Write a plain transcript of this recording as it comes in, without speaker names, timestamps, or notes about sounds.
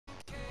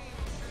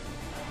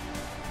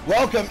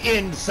Welcome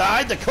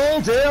inside the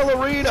Coaldale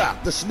Arena,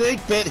 the snake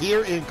pit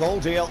here in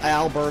Coaldale,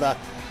 Alberta.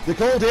 The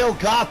Coaldale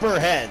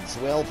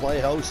Copperheads will play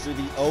host to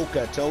the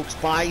Okotoks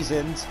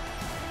Bisons.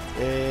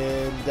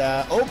 And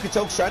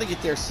Okotoks trying to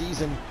get their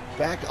season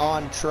back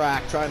on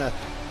track, trying to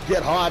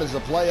get hot as the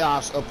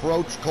playoffs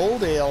approach.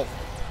 Coaldale,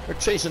 they're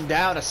chasing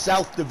down a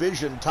South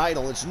Division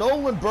title. It's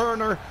Nolan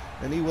Berner,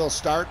 and he will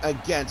start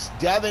against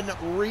Devin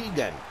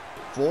Regan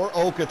for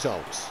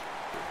Okotoks.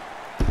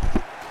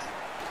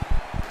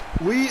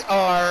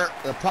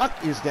 The puck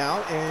is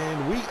down,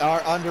 and we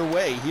are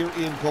underway here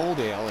in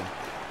Coaldale. And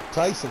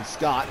Tyson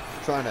Scott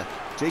trying to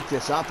take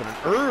this up, and an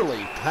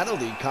early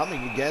penalty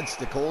coming against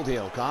the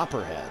Coaldale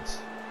Copperheads.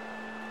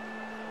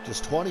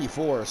 Just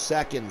 24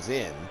 seconds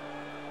in.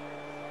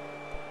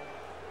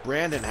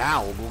 Brandon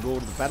Howell will go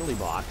to the penalty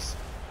box.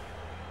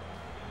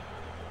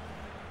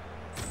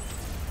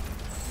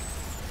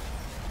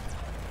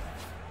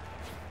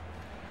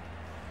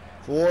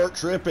 For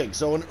tripping.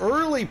 So an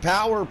early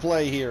power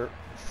play here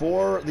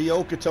for the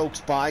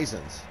Okotoks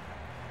Bisons.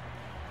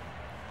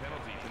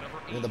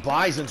 And the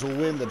Bisons will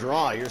win the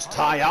draw. Here's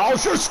Ty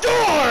Alger,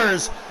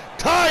 scores!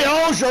 Ty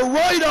Alger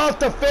right off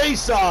the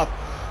face-off.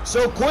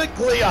 So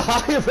quickly, a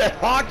high-event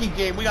hockey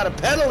game. We got a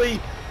penalty,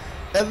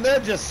 and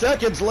then just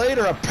seconds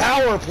later, a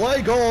power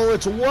play goal.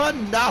 It's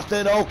 1-0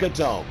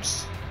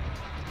 Okotoks.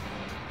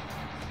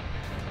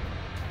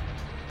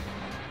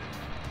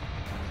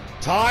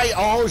 Ty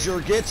Alger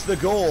gets the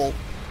goal.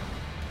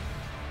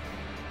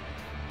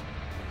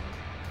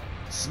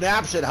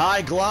 Snaps it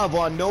high glove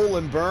on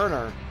Nolan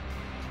Berner.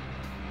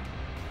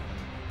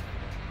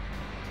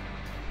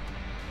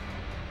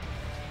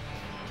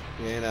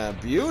 And a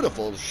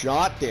beautiful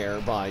shot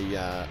there by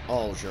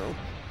Alger.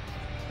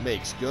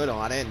 Makes good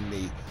on it. And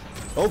the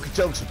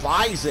Okotoks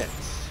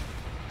Bisons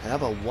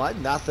have a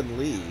 1-0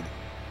 lead.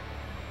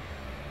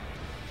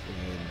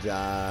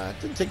 And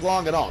didn't take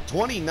long at all.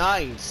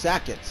 29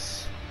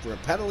 seconds for a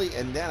penalty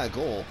and then a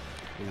goal.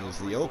 As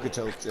the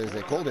Okotoks, as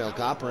the Coaldale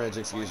Copperheads,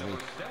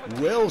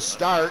 will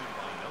start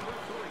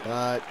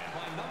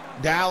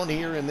down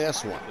here in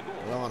this one.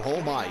 Well, on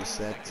home ice,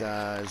 that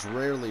has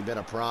rarely been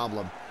a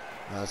problem.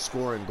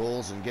 Scoring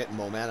goals and getting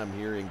momentum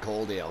here in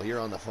Coaldale. Here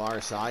on the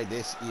far side,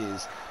 this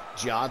is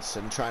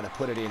Johnson trying to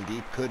put it in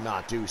deep, could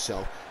not do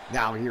so.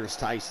 Now here's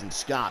Tyson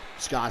Scott.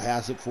 Scott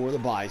has it for the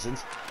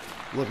Bisons.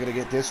 Looking to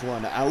get this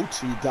one out.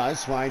 He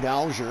does find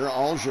Alger.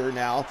 Alger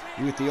now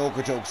with the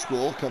Okotoks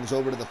school comes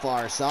over to the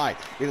far side.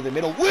 Into the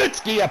middle.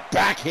 Witzke, a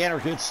backhander.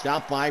 Good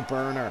stop by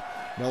Berner.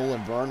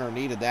 Nolan Berner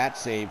needed that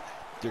save.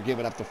 They're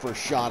giving up the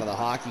first shot of the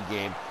hockey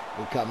game.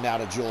 Will come now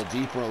to Joel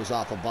Deeprose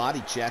off a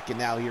body check, and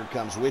now here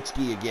comes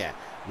Witzke again.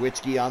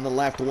 Witzke on the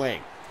left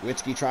wing.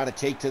 Witzke trying to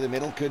take to the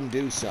middle, couldn't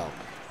do so.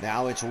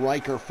 Now it's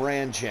Riker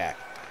Franchek.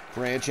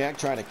 Franchek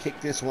trying to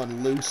kick this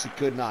one loose, he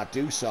could not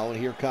do so, and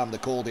here come the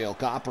Coaldale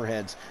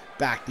Copperheads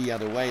back the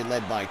other way,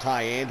 led by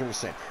Ty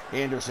Anderson.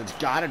 Anderson's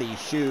got it, he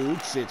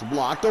shoots, it's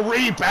blocked, a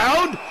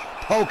rebound!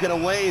 Poking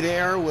away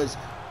there was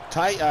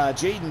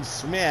Jaden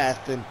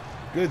Smith, and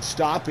good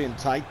stop in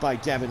tight by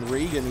Devin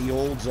Regan, he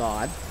holds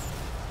on.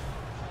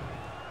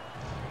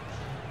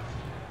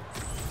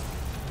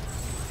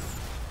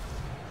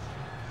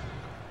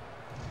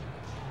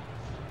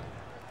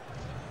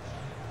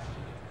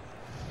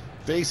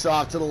 Face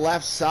off to the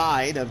left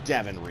side of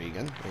Devin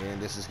Regan. And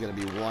this is going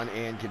to be won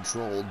and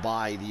controlled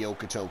by the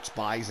Okotoks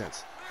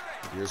Bisons.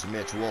 Here's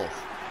Mitch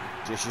Wolf.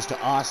 Dishes to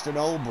Austin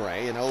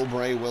Obrey. And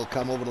Obrey will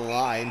come over the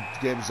line.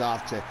 Gives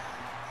off to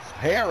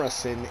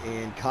Harrison.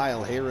 And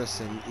Kyle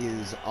Harrison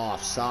is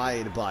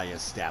offside by a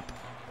step.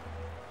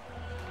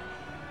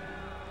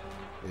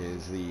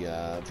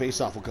 The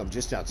face-off will come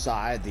just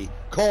outside the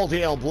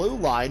Coaldale blue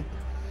line.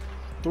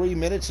 3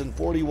 minutes and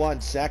 41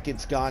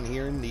 seconds gone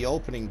here in the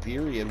opening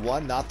period.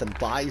 1-0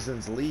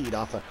 Bisons lead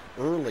off an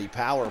early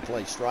power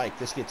play strike.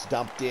 This gets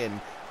dumped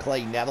in.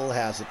 Clay Neville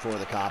has it for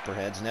the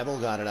Copperheads. Neville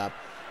got it up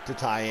to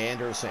Ty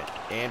Anderson.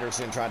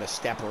 Anderson trying to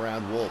step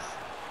around Wolf.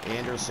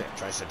 Anderson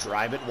tries to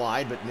drive it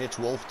wide, but Mitch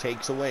Wolf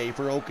takes away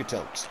for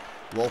Okotoks.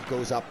 Wolf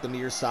goes up the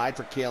near side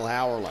for Cale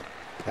Howerlock.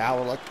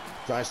 Howerlock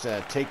tries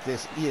to take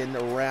this in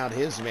around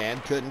his man.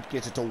 Couldn't.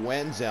 Gets it to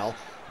Wenzel.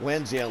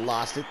 Wenzel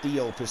lost it.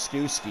 Theo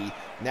Piskuski.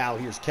 Now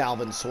here's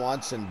Calvin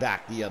Swanson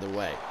back the other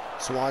way.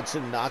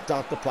 Swanson knocked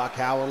off the puck.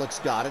 Howerlock's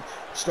got it.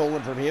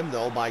 Stolen from him,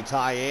 though, by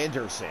Ty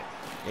Anderson.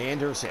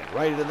 Anderson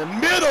right in the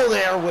middle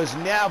there was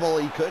Neville.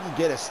 He couldn't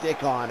get a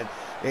stick on it.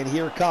 And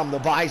here come the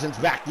Bisons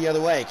back the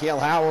other way. Cale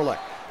Howerlock.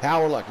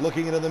 Howerlock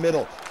looking into the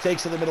middle.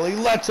 Takes it in the middle. He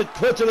lets it,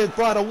 puts it in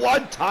front. A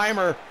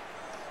one-timer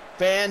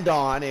fanned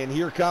on. And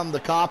here come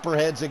the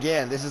Copperheads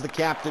again. This is the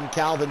captain,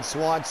 Calvin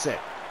Swanson.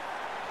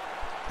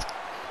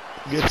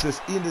 Gets us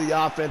into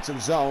the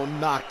offensive zone.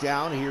 Knocked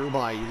down here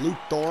by Luke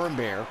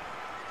Thornbear.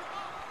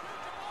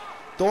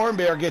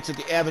 Thornbear gets it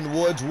to Evan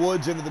Woods.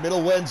 Woods into the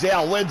middle.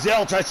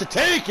 Wenzel tries to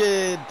take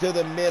it to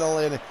the middle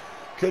and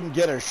couldn't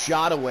get a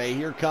shot away.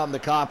 Here come the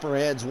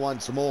Copperheads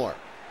once more.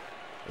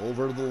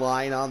 Over to the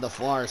line on the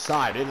far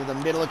side. Into the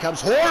middle it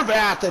comes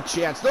Horvath, a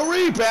chance. The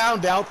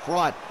rebound out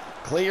front.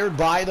 Cleared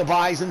by the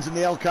Bisons, and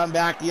they'll come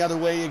back the other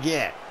way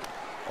again.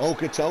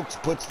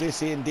 Okotoks puts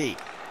this in deep.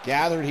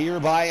 Gathered here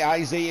by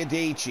Isaiah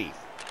Daychief.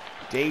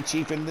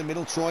 Daychief in the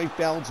middle, Troy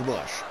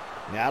Feldsbush.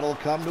 Now it'll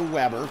come to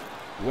Weber.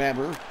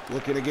 Weber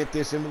looking to get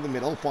this into the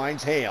middle,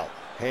 finds Hale.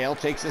 Hale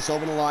takes this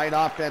over the line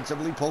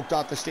offensively, poked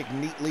off the stick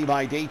neatly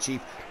by Daychief.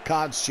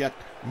 Konchuk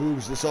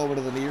moves this over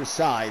to the near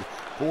side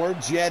for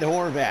Jed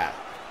Horvath.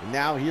 And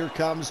now here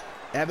comes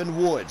Evan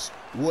Woods.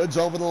 Woods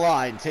over the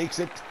line, takes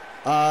it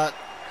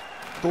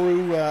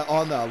through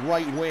on the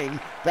right wing.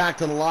 Back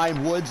to the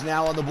line, Woods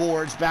now on the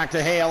boards. Back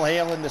to Hale,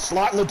 Hale in the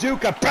slot.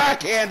 LaDuca,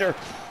 backhander.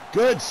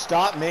 Good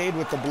stop made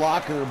with the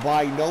blocker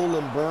by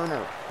Nolan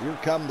Berner. Here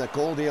come the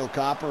Coaldale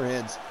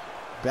Copperheads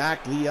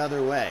back the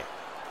other way.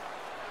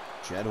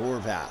 Jed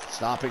Horvath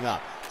stopping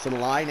up to the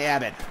line.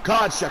 Abbott,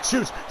 Konchuk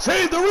shoots,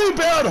 save the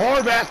rebound.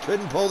 Horvath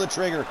couldn't pull the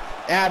trigger.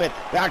 Abbott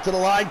back to the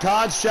line.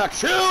 Konchuk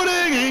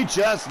shooting, he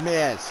just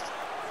missed.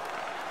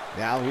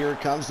 Now here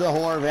comes the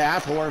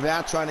Horvath.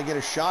 Horvath trying to get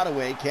a shot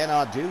away,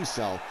 cannot do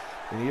so.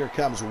 And here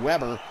comes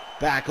Weber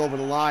back over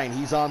the line.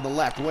 He's on the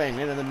left wing.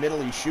 Into the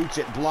middle, he shoots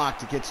it,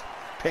 blocked. It gets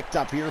picked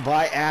up here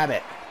by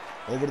Abbott.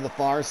 Over to the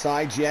far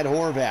side, Jed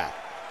Horvath.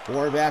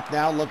 Horvath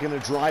now looking to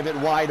drive it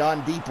wide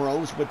on Deep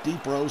Rose, but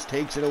Deep Rose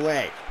takes it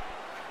away.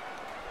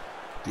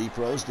 Deep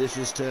Rose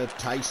dishes to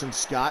Tyson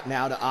Scott,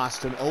 now to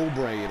Austin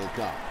Obrey it'll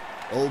come.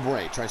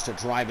 Obrey tries to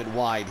drive it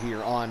wide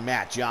here on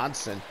Matt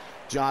Johnson.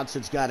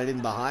 Johnson's got it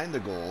in behind the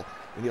goal,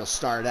 and he'll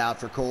start out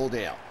for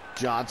Coaldale.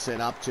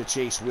 Johnson up to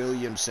Chase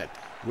Williamson.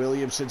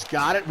 Williamson's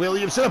got it.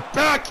 Williamson, a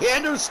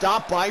backhander,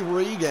 stopped by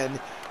Regan.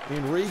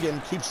 And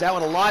Regan keeps that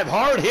one alive.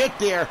 Hard hit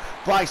there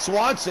by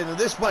Swanson, and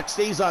this puck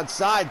stays on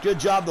side. Good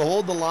job to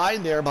hold the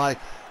line there by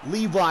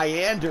Levi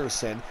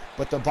Anderson,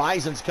 but the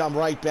Bisons come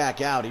right back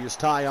out. Here's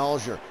Ty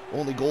Alger,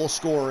 only goal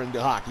scorer in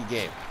the hockey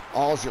game.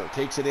 Alger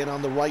takes it in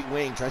on the right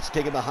wing, tries to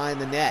take it behind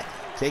the net.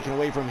 Taken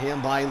away from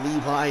him by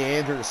Levi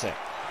Anderson.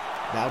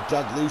 Now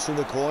dug loose in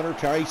the corner,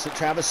 carries to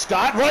Travis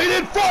Scott right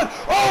in front.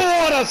 Oh,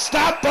 what a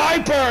stop by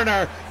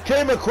Berner.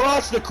 Came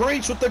across the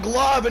crease with the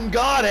glove and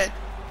got it.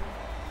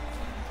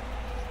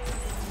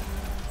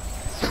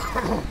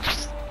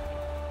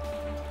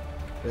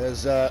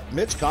 As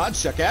Mitch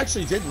Konchuk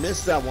actually did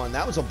miss that one.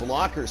 That was a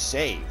blocker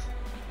save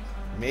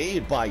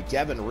made by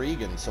Devin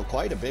Regan, so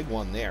quite a big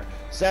one there.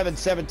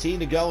 7:17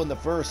 to go in the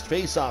first.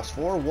 Faceoffs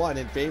 4-1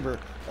 in favor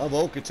of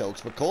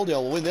Okotoks, but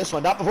Coaldale will win this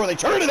one, not before they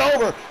turn it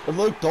over. And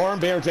Luke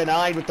Thornbear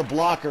denied with the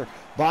blocker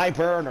by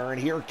Berner,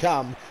 and here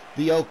come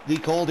the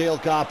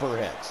Coaldale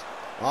Copperheads.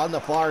 On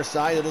the far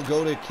side, it'll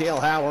go to Cale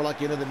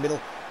Howerluck into the middle.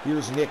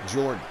 Here's Nick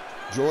Jordan.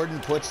 Jordan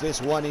puts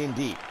this one in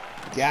deep.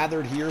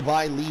 Gathered here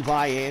by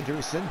Levi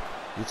Anderson.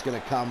 It's going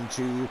to come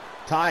to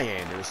Ty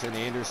Anderson.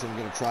 Anderson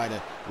going to try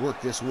to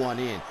work this one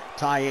in.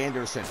 Ty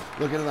Anderson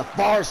looking at the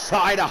far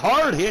side. A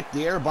hard hit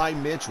there by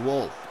Mitch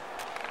Wolf.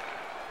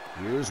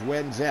 Here's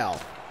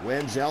Wenzel.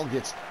 Wenzel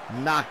gets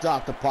knocked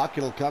off the puck.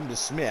 It'll come to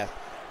Smith.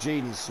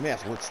 Jaden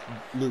Smith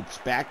loops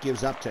back,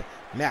 gives up to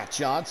Matt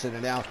Johnson,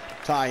 and now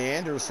Ty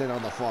Anderson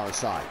on the far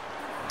side.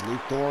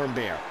 Luke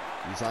Thornbear.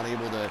 He's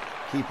unable to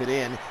keep it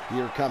in.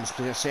 Here comes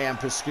Sam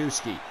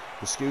Piskuski.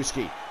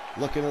 Piskuski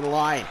looking at the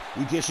line.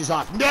 He dishes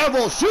off.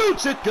 Neville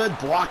shoots it. Good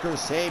blocker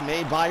save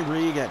made by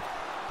Regan.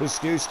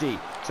 Piskuski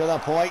to the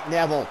point.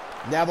 Neville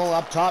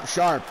up top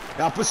sharp.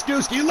 Now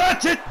Piskuski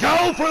lets it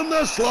go from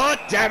the slot.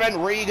 Devin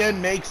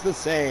Regan makes the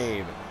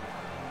save.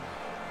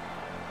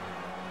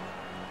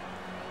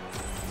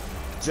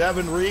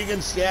 Devin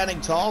Regan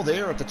standing tall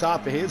there at the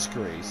top of his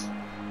crease.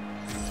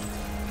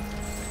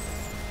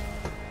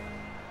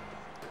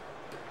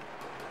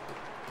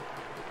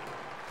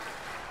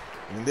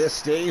 And this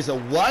stays a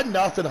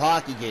 1-0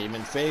 hockey game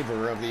in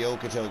favor of the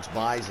Okotoks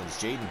Bisons.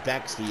 Jaden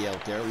Bexley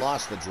out there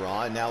lost the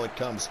draw, and now it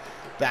comes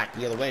back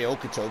the other way.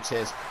 Okotoks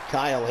has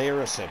Kyle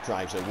Harrison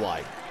drives it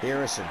wide.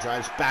 Harrison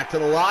drives back to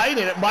the line,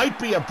 and it might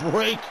be a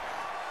break.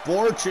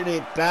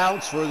 Fortunate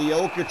bounce for the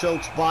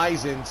Okotoks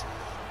Bisons.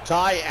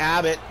 Ty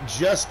Abbott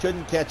just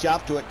couldn't catch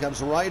up to it.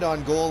 Comes right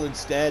on goal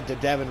instead to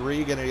Devin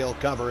Regan, and he'll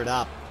cover it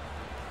up.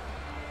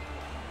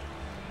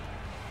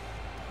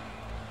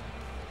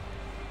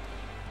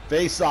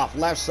 Face-off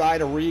left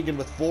side of Regan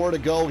with 4 to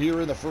go here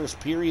in the first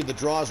period. The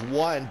draw's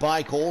won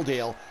by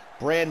Coaldale.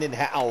 Brandon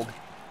Haug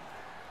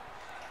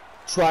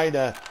trying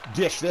to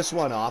dish this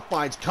one off.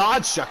 Finds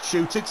Konchuk,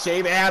 shoots it,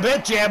 save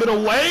Abbott, jam it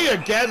away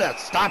again. A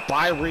stop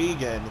by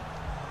Regan.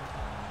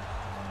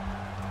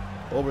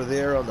 Over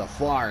there on the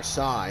far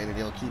side, and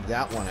he'll keep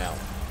that one out.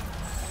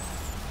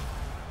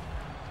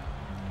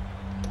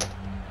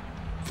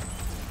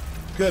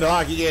 Good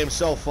hockey game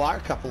so far.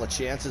 A couple of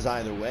chances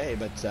either way,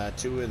 but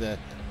two of the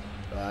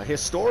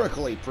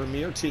historically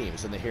premier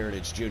teams in the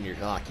Heritage Junior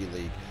Hockey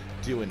League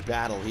doing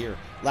battle here.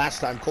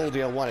 Last time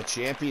Coaldale won a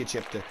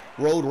championship, the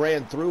road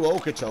ran through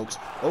Okotoks.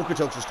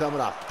 Okotoks was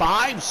coming off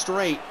 5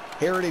 straight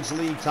Heritage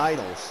League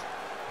titles,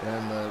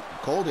 and the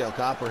Coaldale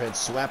Copperheads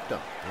swept them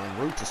en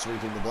route to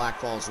sweeping the Black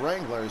Falls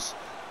Wranglers,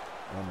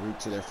 en route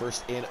to their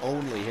first and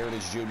only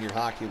Heritage Junior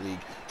Hockey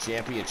League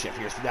championship.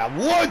 Here's now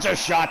Woods, a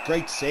shot,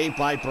 great save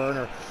by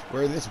Berner,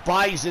 where this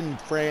Bison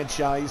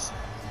franchise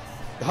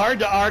hard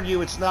to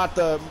argue it's not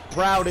the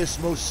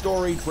proudest, most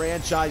storied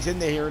franchise in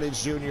the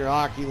Heritage Junior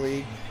Hockey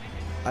League.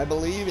 I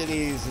believe it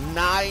is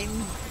nine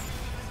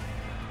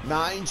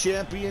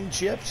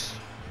championships,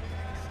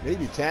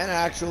 maybe 10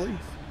 actually.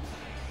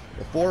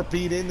 A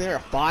 4-peat in there, a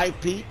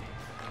 5-peat.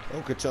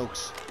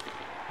 Okotoks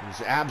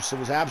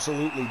was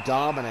absolutely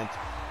dominant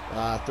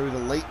through the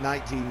late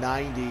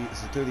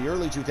 1990s, through the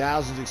early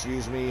 2000s,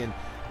 excuse me,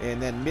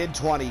 and then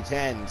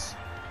mid-2010s.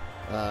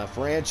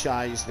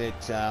 Franchise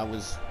that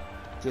was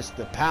just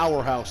the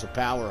powerhouse of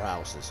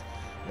powerhouses.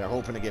 They're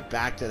hoping to get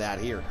back to that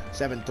here.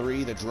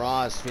 7-3, the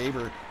draws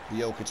favor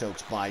the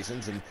Okotoks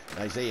Bisons, and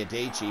Isaiah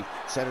Daychief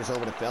centers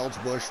over to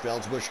Feldsbush.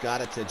 Feldsbush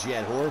got it to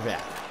Jed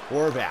Horvath.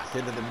 Horvath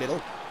into the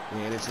middle,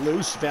 and it's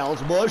loose.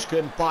 Feldsbush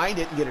couldn't find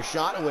it and get a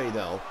shot away,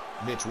 though.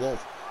 Mitch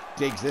Wolf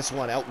digs this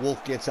one out.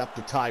 Wolf gets up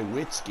to Ty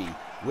Witzke.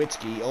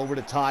 Witzke over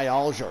to Ty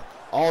Alger.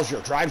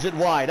 Alger drives it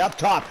wide, up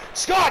top.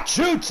 Scott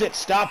shoots it,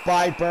 stopped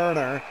by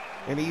Burner,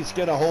 and he's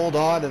going to hold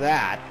on to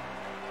that.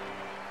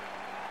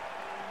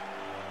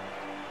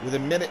 With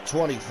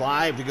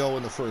 1:25 to go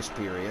in the first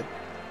period.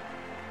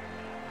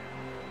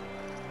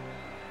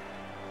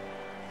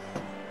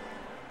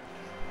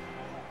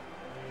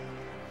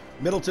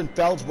 Middleton,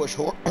 Feldsbush,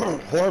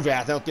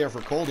 Horvath out there for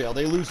Coaldale.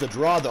 They lose the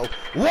draw, though.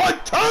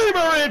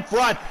 One-timer in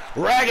front.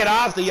 Rag it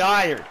off the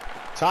iron.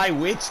 Ty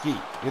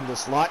Witzke in the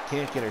slot.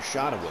 Can't get a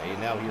shot away. And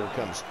now here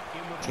comes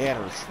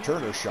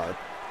Turner Sharp.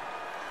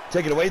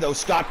 Take it away, though.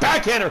 Scott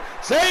backhander.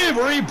 Save,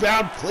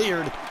 rebound,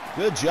 cleared.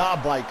 Good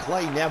job by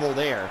Clay Neville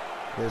there.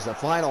 There's the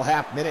final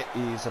half minute.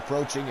 He's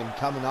approaching and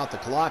coming out the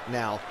clock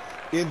now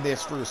in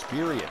this first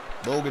period.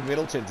 Logan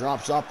Middleton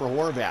drops off for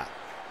Horvath.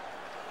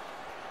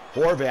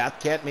 Horvath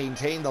can't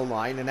maintain the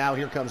line, and now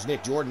here comes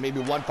Nick Jordan.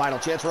 Maybe one final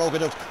chance for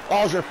Okotoks.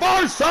 Alger,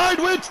 far side,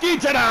 Witzke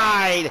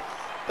denied.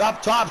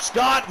 Up top,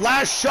 Scott,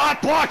 last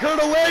shot, blockered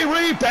away,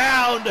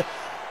 rebound.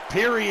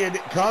 Period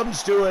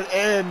comes to an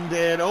end,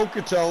 and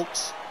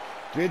Okotoks,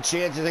 good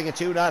chance to take a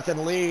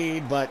 2-0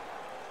 lead, but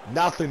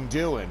nothing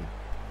doing.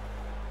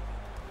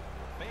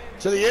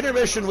 To the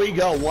intermission we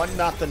go,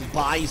 1-0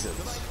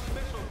 Bisons.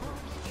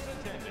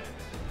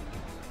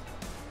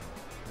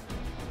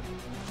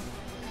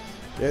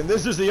 And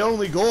this is the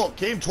only goal. It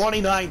came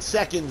 29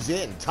 seconds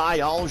in. Ty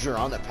Alger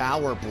on the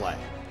power play.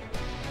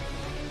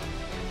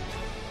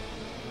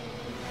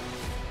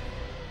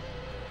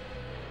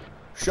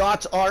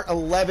 Shots are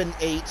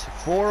 11-8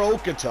 for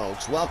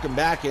Okotoks. Welcome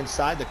back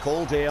inside the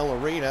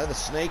Coaldale Arena, the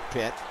Snake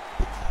Pit,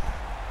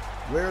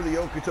 where the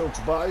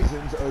Okotoks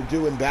Bisons are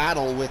doing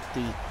battle with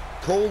the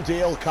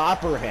Coaldale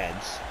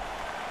Copperheads.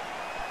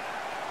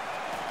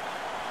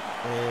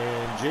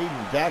 And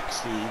Jaden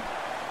Bexty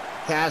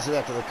has it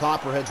after the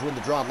Copperheads win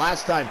the draw.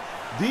 Last time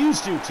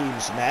these two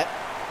teams met,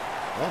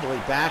 all the way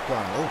back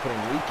on opening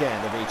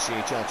weekend of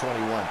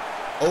HJHL21,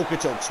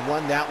 Okotoks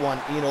won that one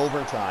in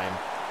overtime.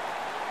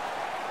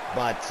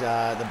 But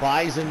the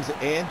Bisons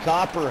and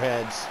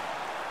Copperheads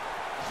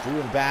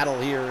doing battle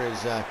here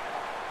is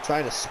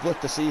trying to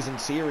split the season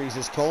series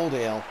as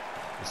Coaldale.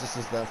 This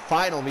is the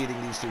final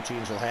meeting these two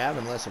teams will have,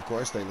 unless, of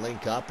course, they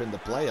link up in the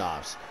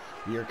playoffs.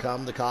 Here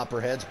come the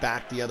Copperheads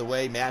back the other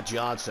way. Matt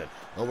Johnson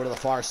over to the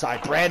far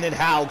side. Brandon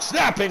Haug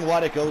snapping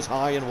one. It goes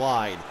high and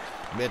wide.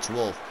 Mitch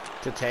Wolf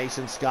to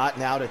Tyson Scott.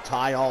 Now to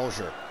Ty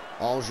Alger.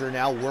 Alger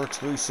now works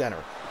through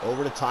center.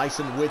 Over to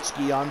Tyson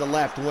Witzke on the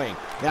left wing.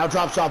 Now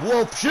drops off.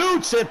 Wolf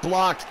shoots it.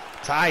 Blocked.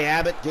 Ty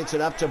Abbott gets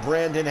it up to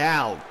Brandon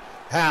Haug.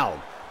 Haug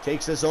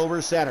takes this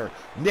over center.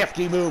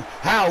 Nifty move.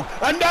 Haug.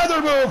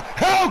 Another move.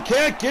 Haug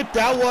can't get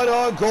that one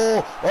on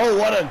goal. Oh,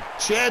 what a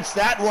chance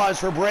that was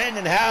for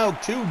Brandon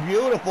Haug. Two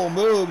beautiful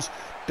moves.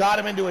 Got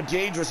him into a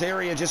dangerous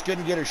area. Just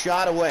couldn't get a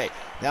shot away.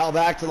 Now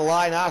back to the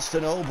line.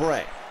 Austin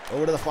Obrey.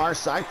 Over to the far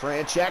side.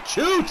 Franchek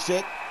shoots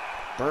it.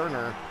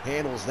 Burner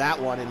handles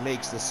that one and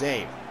makes the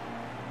save.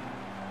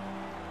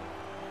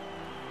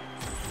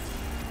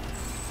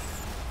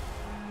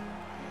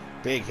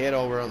 Big hit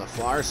over on the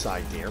far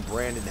side there.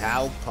 Brandon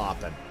Haug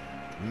popping.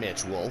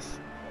 Mitch Wolf.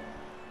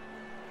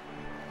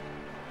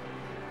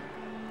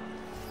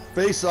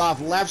 Face off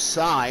left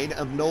side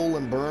of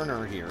Nolan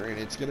Burner here, and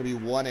it's going to be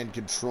one and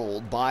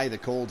controlled by the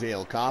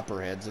Coaldale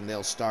Copperheads, and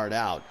they'll start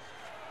out.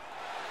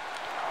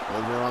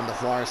 Over on the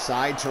far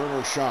side,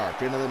 Turner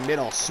Sharp into the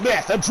middle.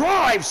 Smith, a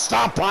drive,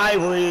 stopped by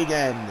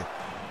Regan.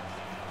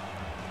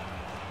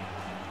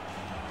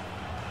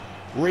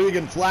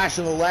 Regan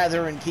flashing the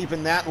leather and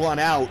keeping that one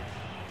out.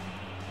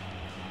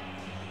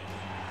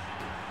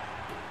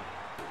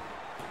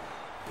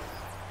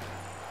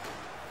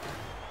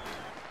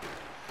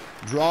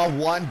 Draw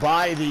one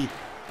by the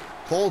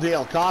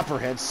Coaldale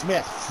Copperhead.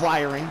 Smith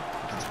firing.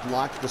 It's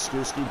blocked.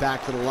 Piskuski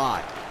back to the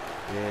line.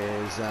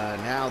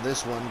 Now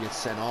this one gets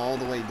sent all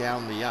the way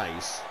down the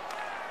ice.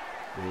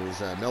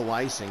 There's no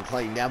icing.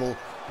 Clay Neville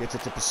gets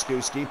it to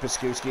Piskuski.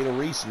 Piskuski to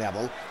Reese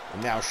Neville.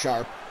 And now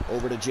Sharp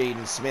over to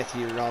Jaden Smith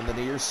here on the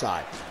near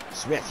side.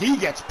 Smith, he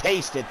gets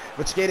pasted.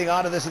 But skating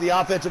onto this in the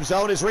offensive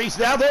zone is Reese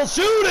Neville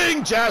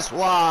shooting just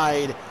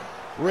wide.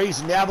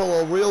 Reese Neville,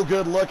 a real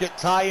good look at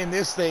tying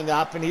this thing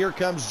up, and here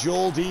comes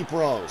Joel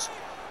Deeprose.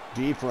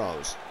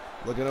 Deeprose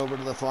Looking over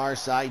to the far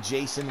side,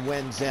 Jason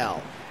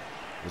Wenzel.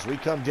 As we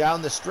come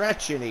down the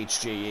stretch in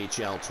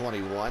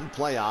HJHL21,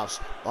 playoffs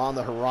on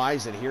the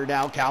horizon. Here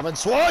now, Calvin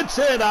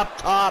Swanson up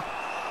top.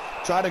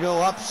 Trying to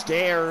go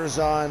upstairs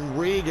on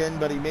Regan,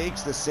 but he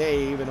makes the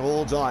save and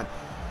holds on.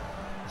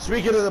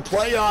 Speaking of the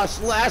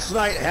playoffs, last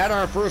night had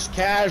our first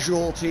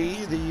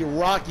casualty. The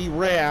Rocky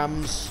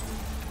Rams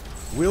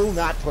will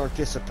not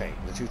participate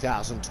in the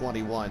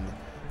 2021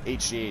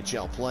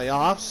 HJHL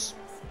playoffs.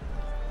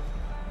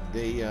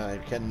 They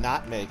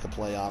cannot make the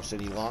playoffs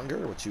any longer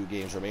with 2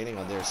 games remaining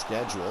on their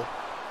schedule.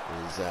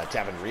 As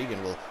Tevin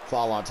Regan will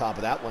fall on top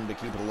of that one to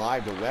keep it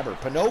alive to Weber.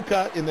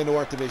 Panoka in the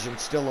North Division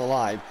still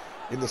alive.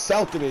 In the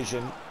South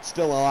Division,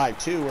 still alive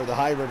too, are the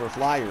High River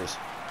Flyers.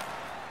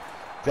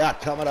 That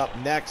coming up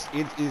next,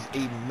 it is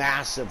a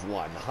massive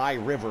one. High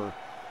River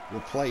will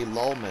play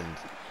Lomond.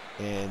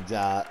 And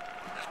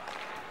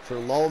for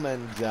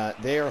Lomond,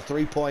 they are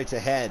 3 points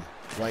ahead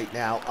right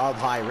now of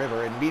High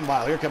River. And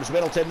meanwhile, here comes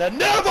Middleton to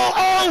Neville.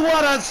 Oh,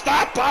 what a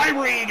stop by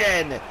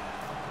Regan!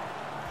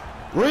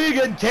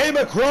 Regan came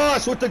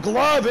across with the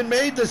glove and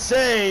made the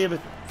save.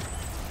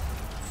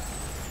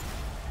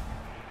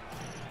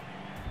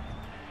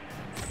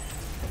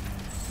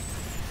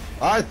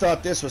 I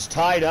thought this was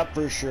tied up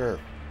for sure.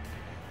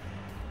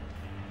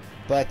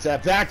 But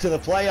back to the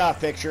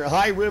playoff picture.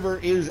 High River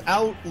is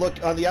on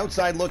the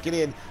outside looking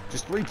in.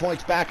 Just 3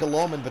 points back of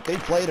Lomond, but they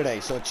play today,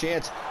 so a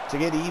chance to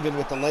get even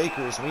with the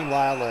Lakers.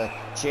 Meanwhile, a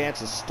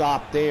chance is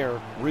stopped there.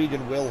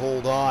 Regan will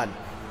hold on.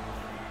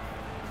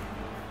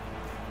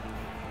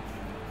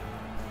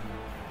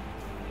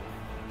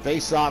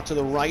 Face off to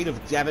the right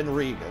of Devin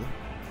Regan.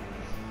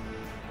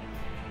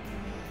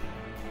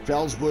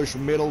 Felsbush,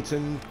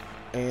 Middleton,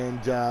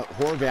 and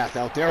Horvath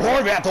out there.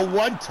 Horvath, a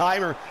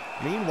one-timer.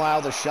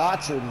 Meanwhile, the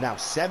shots are now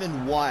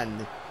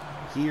 7-1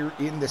 here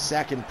in the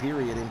second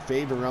period in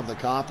favor of the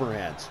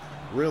Copperheads.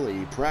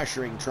 Really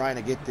pressuring, trying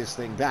to get this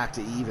thing back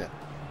to even.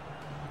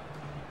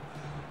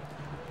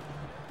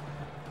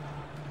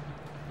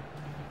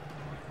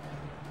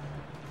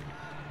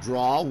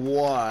 Draw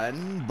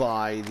one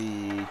by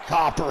the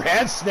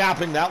Copperheads.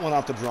 Snapping that one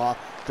off the draw.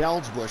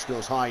 Felsbush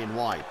goes high and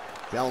wide.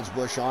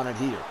 Felsbush on it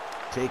here.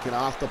 Taken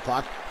off the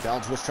puck.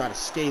 Felsbush trying to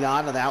skate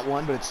onto that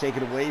one, but it's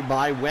taken away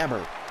by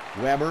Weber.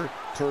 Weber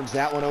turns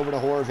that one over to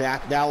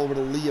Horvath. Now over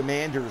to Liam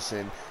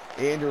Anderson.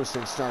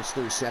 Anderson starts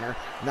through center.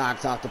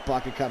 Knocked off the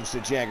puck. It comes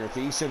to Jagger.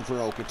 Thiessen for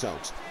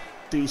Okotoks.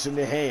 Thiessen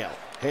to Hale.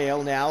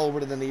 Hale now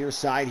over to the near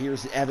side.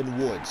 Here's Evan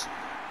Woods.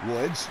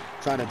 Woods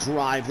trying to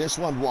drive this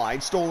one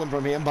wide. Stolen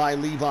from him by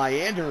Levi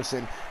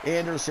Anderson.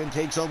 Anderson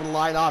takes over the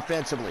line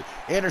offensively.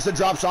 Anderson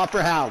drops off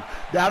for Haug.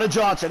 Down to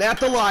Johnson at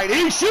the line.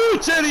 He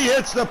shoots and he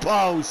hits the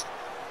post.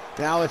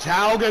 Now it's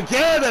Haug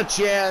again, a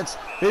chance.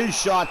 His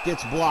shot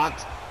gets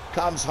blocked.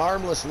 Comes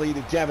harmlessly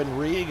to Devin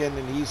Regan,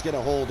 and he's going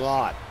to hold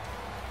on.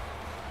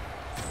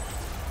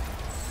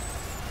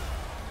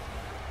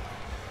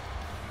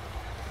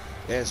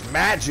 As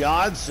Matt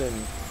Johnson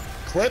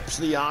clips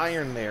the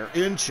iron there,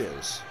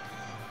 inches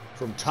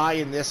from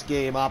tying this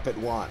game up at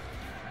 1.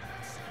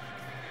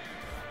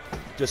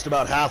 Just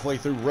about halfway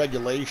through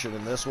regulation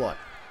in this one.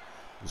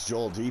 As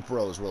Joel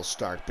Deeprose will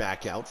start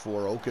back out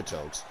for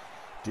Okotoks.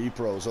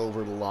 Deeprose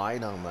over the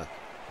line on the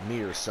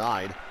near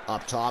side.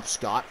 Up top,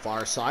 Scott,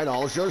 far side.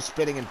 Alger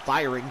spinning and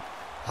firing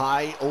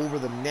high over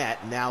the net.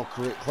 Now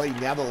Clay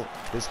Neville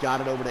has got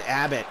it over to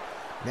Abbott.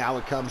 Now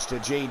it comes to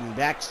Jaden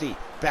Bexty.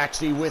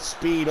 Bexty with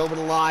speed over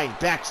the line.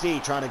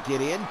 Bexty trying to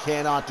get in.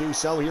 Cannot do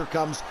so. Here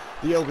comes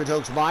the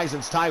Okotoks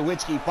Bisons. Ty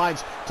Witzke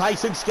finds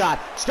Tyson Scott.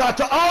 Scott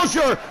to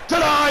Alger.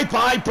 Denied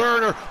by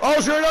Burner.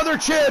 Alger another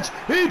chance.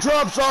 He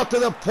drops off to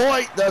the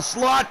point, the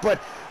slot,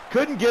 but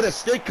couldn't get a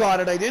stick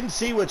on it. I didn't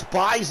see which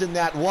Bison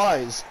that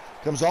was.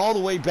 Comes all the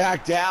way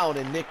back down,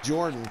 and Nick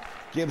Jordan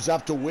gives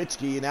up to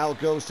Witzke, and now it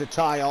goes to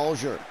Ty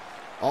Alger.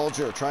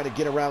 Alger trying to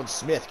get around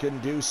Smith,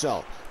 couldn't do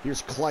so.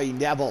 Here's Clay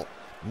Neville.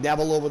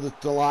 Neville over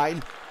the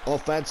line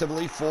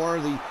offensively for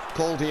the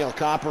Coaldale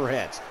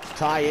Copperheads.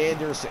 Ty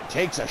Anderson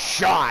takes a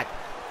shot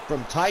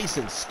from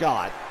Tyson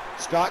Scott.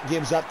 Scott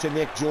gives up to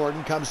Nick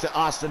Jordan, comes to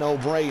Austin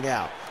O'Bray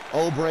now.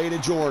 O'Bray to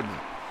Jordan.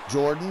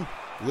 Jordan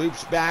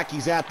loops back,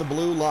 he's at the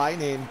blue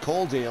line, and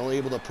Coaldale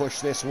able to push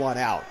this one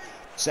out.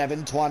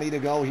 7:20 to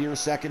go here,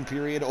 second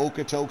period.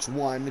 Okotoks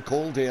 1,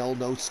 Coaldale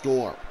no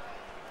score.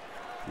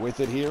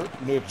 With it here,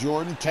 Nick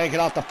Jordan taking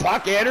off the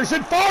puck.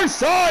 Anderson far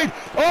side.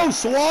 Oh,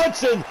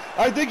 Swanson.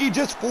 I think he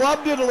just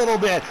flubbed it a little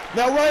bit.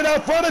 Now right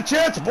out front, a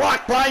chance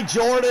blocked by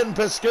Jordan.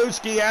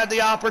 Piskuski had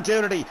the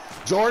opportunity.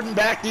 Jordan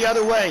back the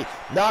other way.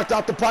 Knocked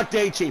off the puck,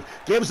 Daychief.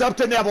 Gives up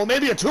to Neville.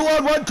 Maybe a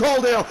 2-on-1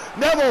 Coaldale.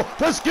 Neville,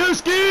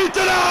 Piskuski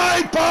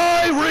denied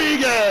by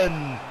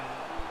Regan.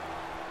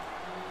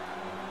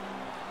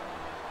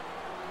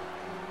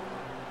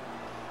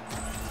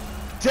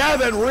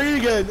 Devin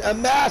Regan, a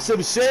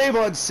massive save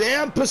on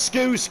Sam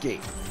Piskuski.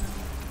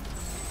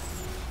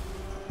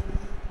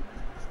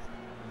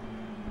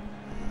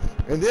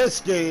 And this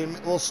game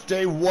will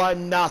stay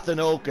 1-0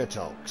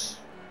 Okotoks.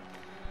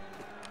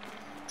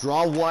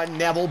 Draw one,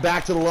 Neville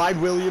back to the line.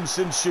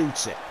 Williamson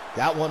shoots it.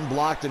 That one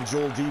blocked, and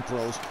Joel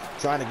DePros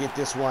trying to get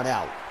this one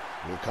out.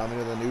 We'll come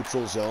into the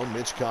neutral zone.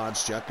 Mitch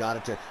Konchuk got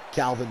it to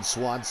Calvin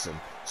Swanson.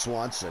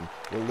 Swanson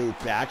will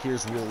loop back.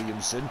 Here's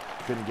Williamson.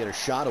 Couldn't get a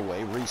shot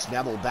away. Reese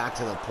Neville back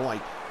to the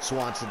point.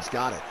 Swanson's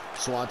got it.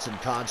 Swanson,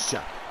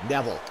 Konchuk.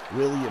 Neville,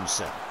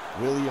 Williamson.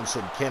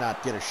 Williamson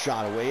cannot get a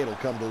shot away. It'll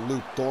come to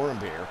Luke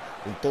Thornbeer.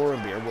 And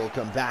Thornbeer will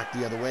come back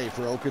the other way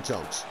for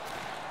Okotoks.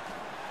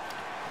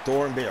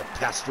 Thornbeer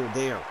pestered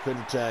there.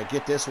 Couldn't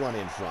get this one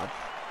in front.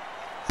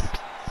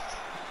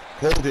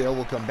 Coaldale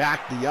will come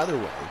back the other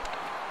way.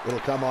 It'll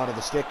come onto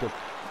the stick of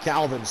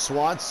Calvin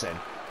Swanson.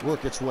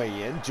 Work its way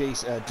in.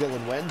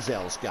 Dylan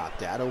Wenzel's got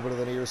that. Over to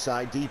the near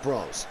side,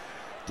 DePros.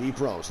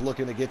 DePros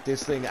looking to get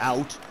this thing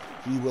out.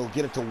 He will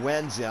get it to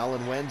Wenzel,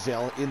 and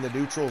Wenzel in the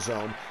neutral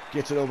zone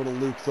gets it over to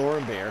Luke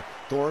Thornbeer.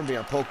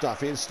 Thornbeer poked off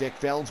his stick.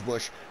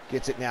 Feldsbush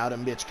gets it now to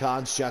Mitch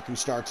Konchuk, who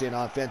starts in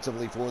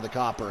offensively for the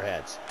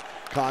Copperheads.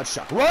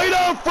 Konchuk right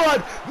out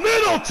front.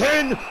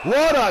 Middleton!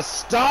 What a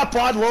stop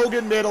on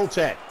Logan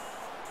Middleton.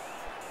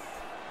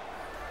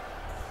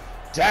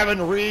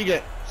 Devin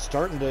Regan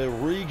starting to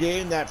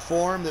regain that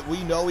form that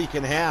we know he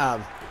can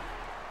have.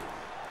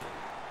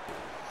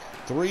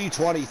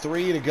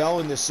 3:23 to go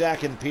in the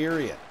second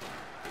period.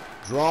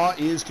 Draw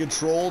is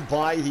controlled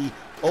by the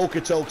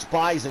Okotoks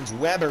Bisons.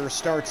 Weber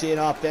starts in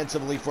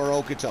offensively for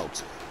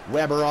Okotoks.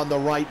 Weber on the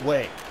right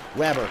wing.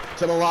 Weber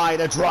to the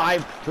line, a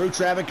drive through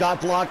traffic, got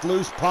blocked,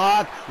 loose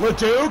puck.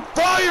 Leduc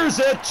fires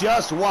it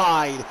just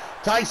wide.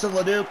 Tyson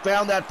Leduc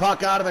found that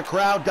puck out of the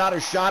crowd, got a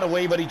shot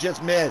away, but he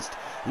just missed.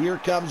 Here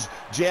comes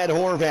Jed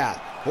Horvath.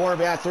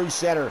 Horvath through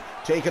center,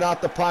 taken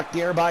off the puck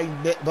there by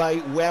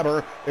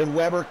Weber, and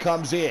Weber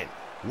comes in.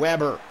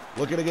 Weber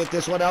looking to get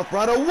this one out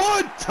front. A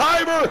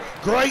one-timer!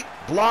 Great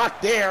block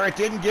there. It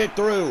didn't get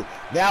through.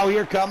 Now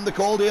here come the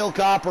Coaldale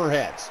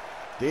Copperheads.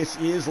 This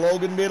is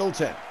Logan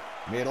Middleton.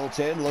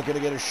 Middleton looking to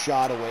get a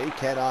shot away.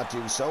 Cannot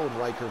do so. And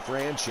Riker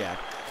Franchak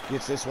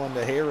gets this one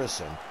to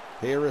Harrison.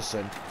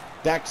 Harrison,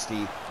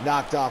 Bexty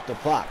knocked off the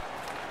puck.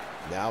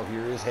 Now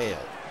here is Hale.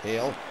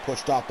 Hale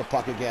pushed off the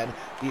puck again.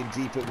 In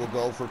deep it will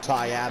go for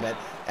Ty Abbott.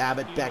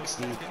 Abbott,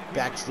 Bexty.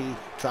 Bexty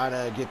trying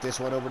to get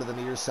this one over to the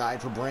near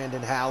side for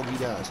Brandon Howe. He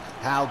does.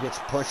 Howe gets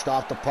pushed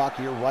off the puck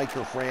here.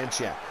 Riker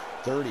Franchak.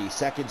 30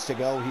 seconds to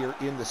go here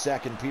in the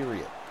second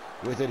period.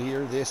 With it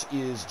here, this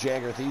is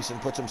Jagger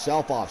Thiessen, puts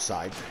himself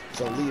offside.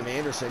 So Liam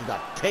Anderson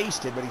got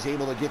pasted, but he's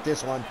able to get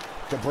this one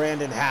to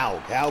Brandon Howe.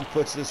 Howe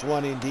puts this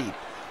one in deep.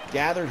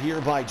 Gathered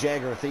here by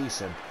Jagger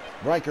Thiessen.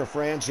 Riker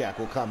Franchak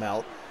will come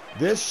out.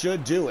 This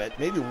should do it.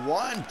 Maybe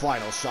one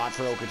final shot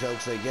for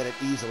Okotoks. They get it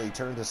easily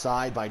turned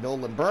aside by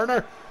Nolan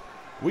Berner.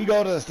 We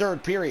go to the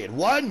third period.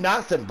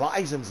 1-0.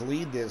 Bisons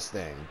lead this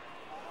thing.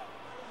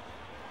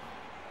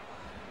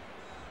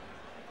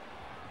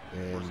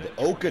 And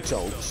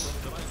Okotoks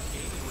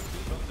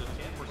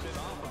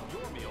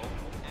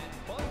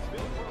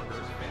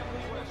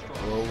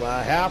will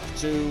have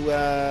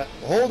to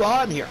hold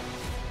on here.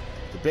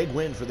 It's a big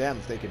win for them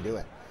if they can do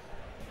it.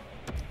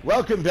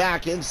 Welcome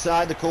back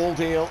inside the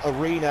Coaldale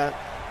Arena.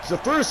 It's the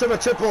first of a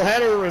triple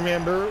header,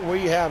 remember.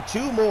 We have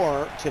two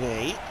more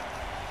today.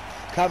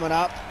 Coming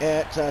up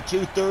at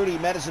 2:30,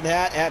 Medicine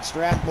Hat at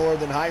Strathmore,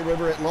 then High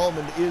River at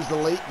Lomond is the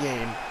late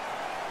game.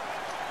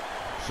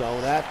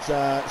 So that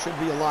should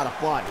be a lot of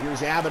fun.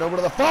 Here's Abbott over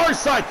to the far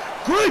side.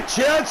 Great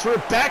chance for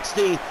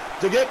Bexty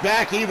to get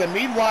back even.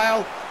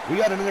 Meanwhile, we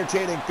got an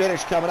entertaining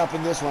finish coming up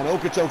in this one.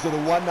 Okotoks with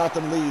a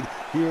 1-0 lead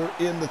here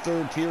in the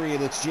third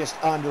period. It's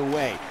just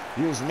underway.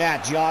 Here's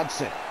Matt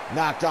Johnson.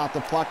 Knocked off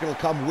the puck. It'll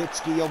come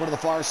Witzke over to the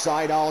far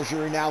side.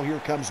 Alger. Now here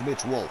comes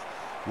Mitch Wolf.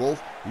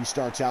 Wolf, he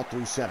starts out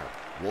through center.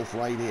 Wolf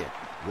right in.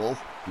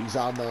 Wolf, he's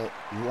on the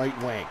right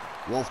wing.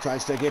 Wolf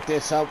tries to get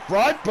this out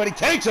front, but he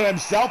takes it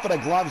himself, and a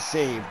glove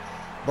save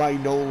by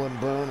Nolan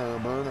Berner.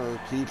 Berner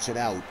keeps it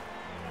out.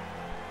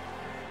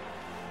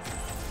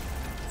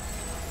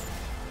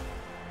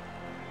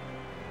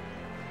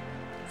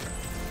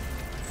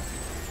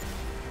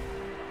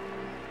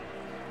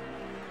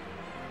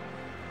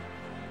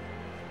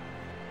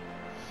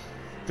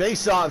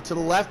 Face-off to the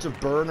left of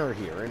Berner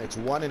here, and it's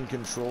won and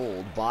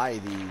controlled by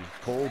the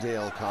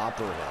Coaldale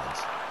Copperheads.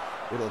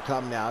 It'll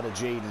come now to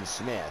Jaden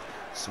Smith.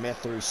 Smith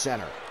through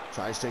center.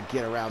 Tries to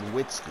get around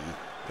Witzke.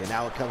 And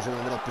now it comes in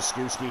the middle of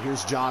Piskuski.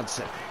 Here's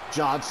Johnson.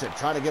 Johnson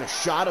trying to get a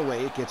shot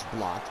away. It gets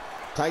blocked.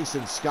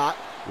 Tyson Scott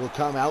will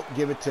come out and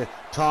give it to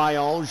Ty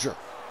Alger.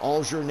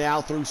 Alger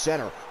now through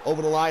center.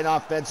 Over the line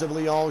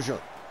offensively, Alger.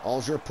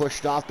 Alger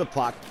pushed off the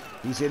puck.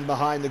 He's in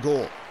behind the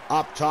goal.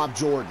 Up top,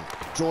 Jordan.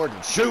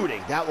 Jordan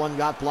shooting. That one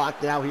got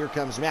blocked. Now here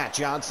comes Matt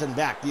Johnson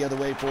back the other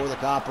way for the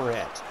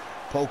Copperheads.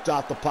 Poked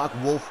off the puck.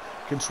 Wolf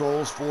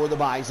controls for the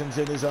Bisons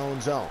in his own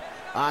zone.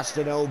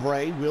 Austin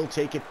O'Bray will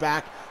take it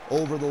back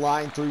over the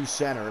line through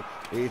center.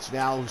 It's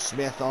now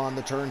Smith on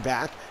the turn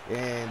back,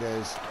 and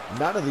as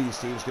none of these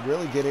teams can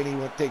really get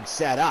anything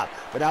set up.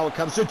 But now it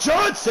comes to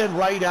Johnson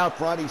right out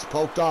front. He's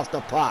poked off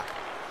the puck.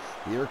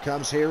 Here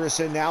comes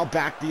Harrison now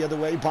back the other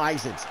way.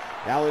 Bisons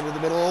now into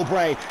the middle.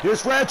 O'Bray.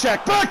 Here's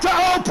Franchak. Back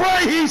to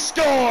O'Bray. He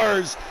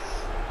scores.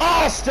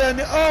 Austin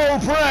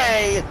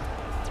O'Bray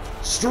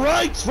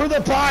Strikes for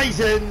the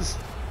Bisons.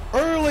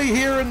 Early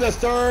here in the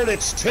third,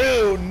 it's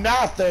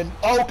 2-0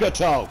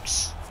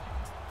 Okotoks.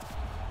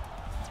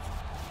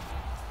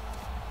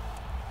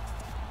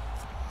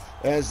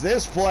 As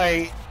this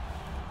play,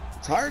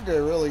 it's hard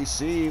to really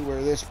see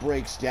where this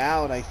breaks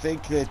down. I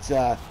think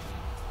that,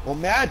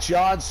 Matt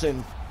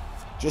Johnson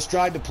just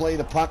tried to play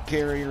the puck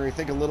carrier, I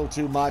think a little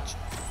too much.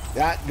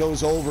 That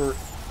goes over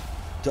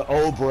to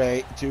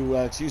Franchak.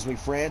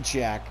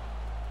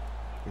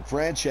 And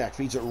Franchak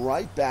feeds it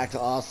right back to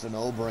Austin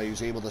Obrey,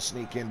 who's able to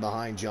sneak in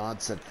behind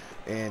Johnson.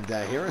 And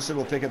Harrison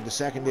will pick up the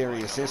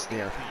secondary assist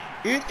there.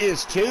 It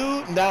is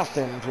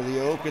 2-0 for the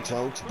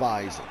Okotoks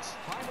Bisons.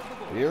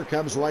 Here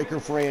comes Riker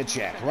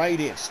Franchak. Right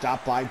in.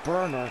 Stopped by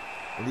Burner,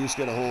 and he's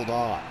going to hold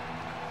on.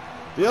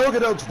 The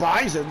Okotoks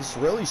Bisons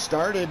really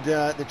started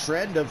the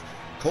trend of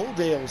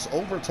Coaldale's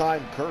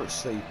overtime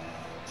curse. They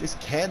just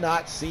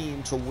cannot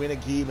seem to win a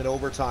game in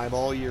overtime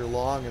all year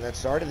long, and that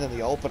started in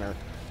the opener.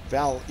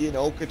 Fell in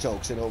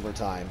Okotoks in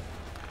overtime.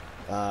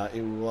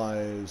 It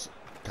was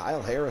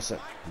Kyle Harrison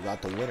who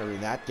got the winner in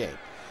that game.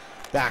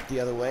 Back the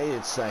other way,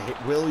 it's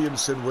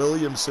Williamson.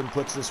 Williamson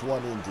puts this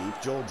one in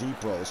deep. Joel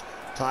Deeprose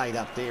tied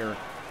up there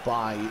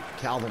by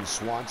Calvin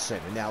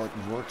Swanson. And now it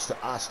works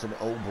to Austin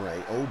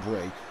Obrey.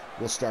 Obrey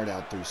will start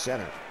out through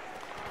center.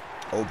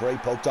 Obrey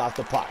poked off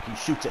the puck. He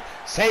shoots it.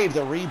 Save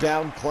the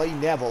rebound. Clay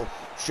Neville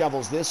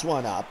shovels this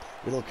one up.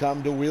 It'll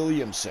come to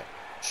Williamson.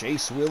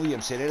 Chase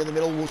Williamson into the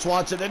middle.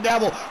 Swanson and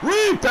Neville.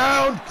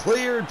 Rebound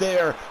cleared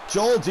there.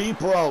 Joel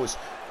Deeprose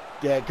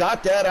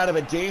got that out of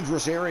a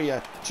dangerous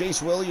area.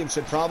 Chase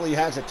Williamson probably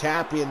has a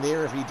tap in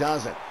there if he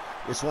doesn't.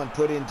 This one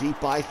put in deep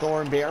by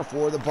Thornbear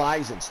for the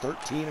Bisons.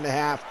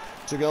 13.5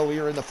 to go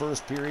here in the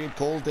first period.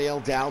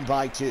 Coaldale down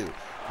by 2.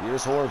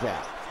 Here's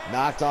Horvath.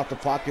 Knocked off the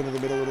puck into the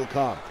middle. It'll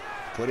come.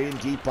 Put in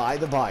deep by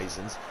the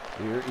Bisons.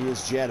 Here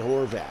is Jed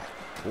Horvath.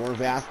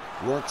 Horvath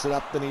works it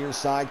up the near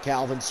side.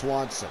 Calvin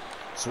Swanson.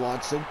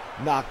 Swanson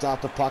knocked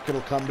off the puck.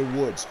 It'll come to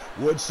Woods.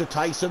 Woods to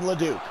Tyson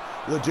Leduc.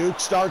 Leduc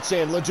starts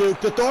in.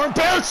 Leduc to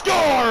Thornbear.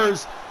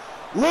 Scores!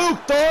 Luke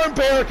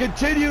Thornbear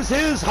continues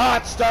his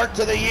hot start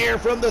to the year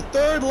from the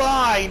third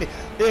line.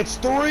 It's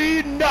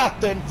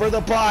 3-0 for the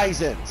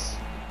Bisons.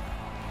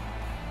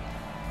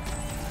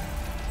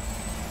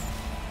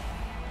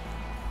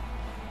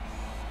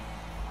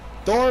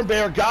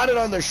 Thornbear got it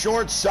on the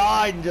short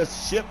side and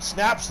just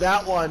snaps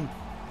that one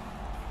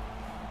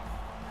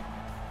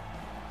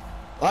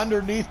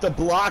underneath the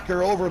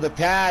blocker over the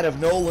pad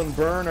of Nolan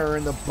Burner,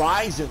 and the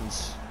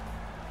Bisons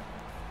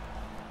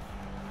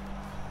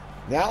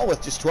now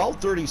with just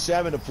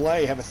 12:37 to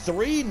play have a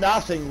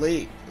 3-0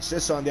 lead.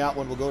 Assists on that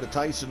one will go to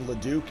Tyson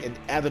Leduc and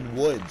Evan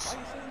Woods.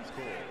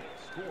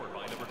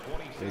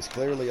 It's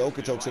clearly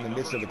Okotoks in the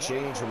midst of a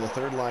change from the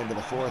third line to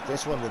the fourth.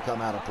 This one will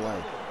come out of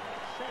play.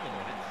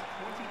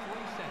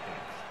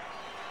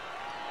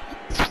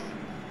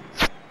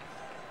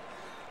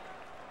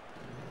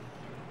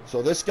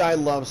 So this guy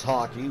loves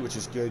hockey, which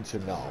is good to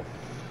know.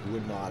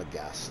 Would not have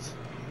guessed.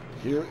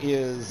 Here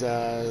is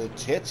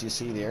Tits, you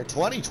see there.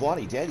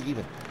 2020, dead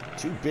even.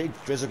 Two big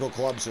physical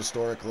clubs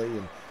historically,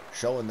 and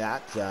showing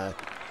that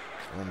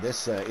in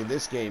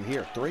this game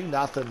here.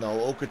 3-0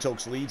 though.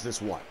 Okotoks leads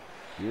this one.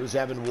 Here's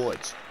Evan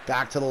Woods.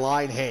 Back to the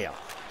line, Hale.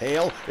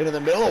 Hale into the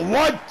middle. A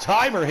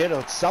one-timer hit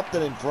of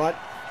something in front.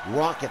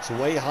 Rockets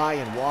way high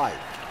and wide.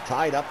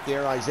 Tied up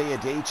there, Isaiah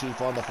Daychief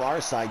on the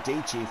far side.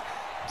 Daychief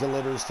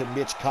delivers to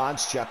Mitch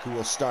Konschuk, who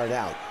will start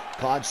out.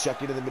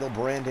 Konschuk into the middle,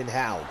 Brandon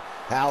Howd.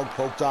 Howd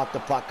poked off the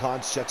puck.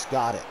 Konschuk's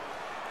got it.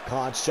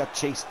 Konschuk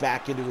chased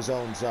back into his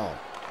own zone.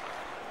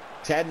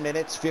 10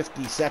 minutes,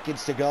 50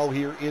 seconds to go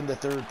here in the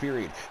third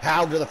period.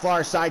 Howd to the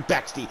far side,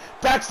 Bexty.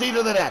 Bexty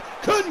to the net.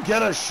 Couldn't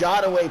get a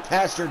shot away,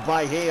 pestered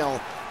by Hale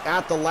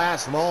at the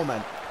last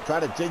moment. Try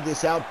to dig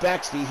this out.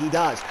 Bexty, he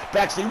does.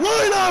 Bexty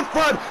right on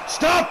front.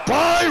 Stopped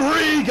by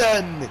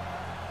Regan.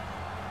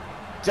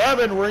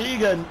 Devin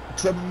Regan,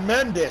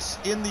 tremendous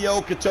in the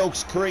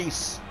Okotoks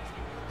crease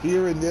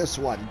here in this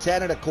one.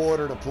 10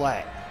 1/4 to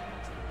play.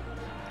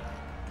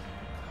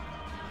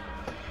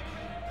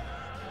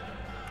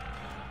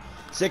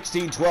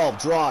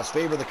 (16-12) draws,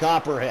 favor the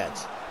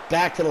Copperheads.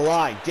 Back to the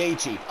line,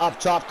 Daychief, up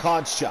top,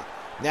 Konschuk.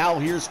 Now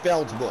here's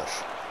Feldsbush.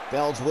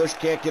 Feldsbush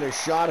can't get a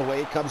shot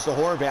away. It comes to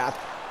Horvath,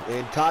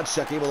 and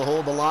Konschuk able to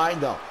hold the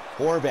line though.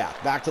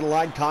 Horvath, back to the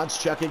line,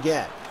 Konschuk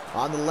again.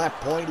 On the left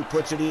point, he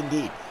puts it in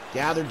deep.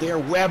 Gathered there,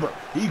 Weber.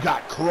 He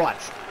got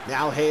crushed.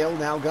 Now Hale,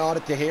 now got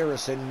it to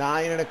Harrison.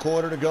 9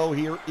 1/4 to go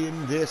here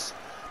in this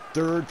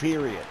third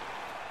period.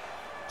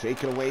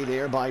 Taken away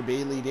there by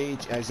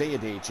Isaiah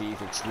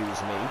Daychief,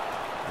 excuse me.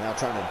 Now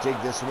trying to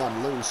dig this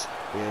one loose.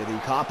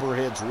 The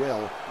Copperheads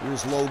will.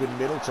 Here's Logan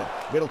Middleton.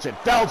 Middleton,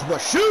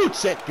 Feldsbush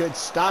shoots it. Good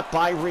stop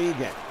by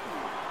Regan.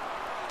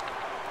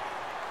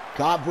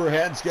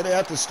 Copperheads going to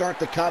have to start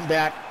the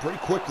comeback pretty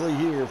quickly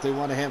here if they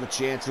want to have a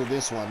chance in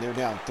this one. They're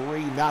down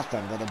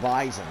 3-0 to the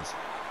Bisons.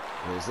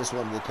 As this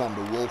one will come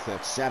to Wolf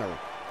at center.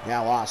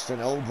 Now Austin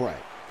Obrey.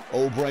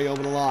 Obrey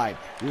over the line.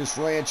 Here's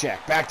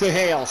Franchek. Back to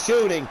Hale.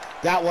 Shooting.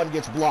 That one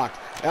gets blocked.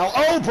 Now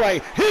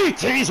Obrey. He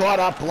tees one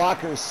up.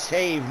 Blocker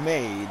save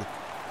made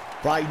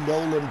by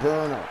Nolan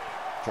Berner.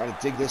 Trying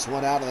to dig this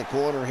one out of the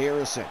corner.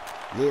 Harrison.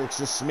 Lyrics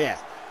to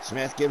Smith.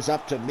 Smith gives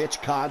up to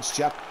Mitch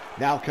Konschuk.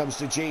 Now comes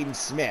to Jaden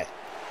Smith.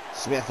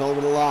 Smith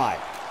over the line.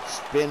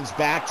 Spins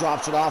back,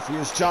 drops it off.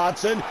 Here's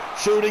Johnson.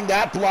 Shooting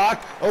that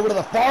block over to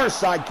the far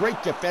side.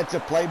 Great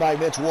defensive play by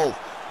Mitch Wolf.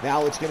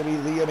 Now it's going to be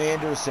Liam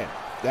Anderson.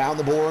 Down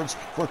the boards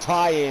for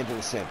Ty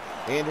Anderson.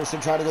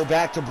 Anderson trying to go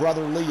back to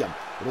brother Liam.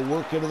 It'll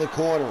work into the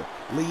corner.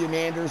 Liam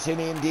Anderson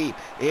in deep.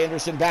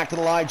 Anderson back to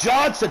the line.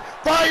 Johnson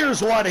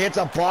fires one, hits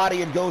a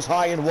body and goes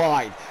high and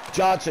wide.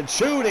 Johnson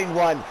shooting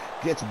one,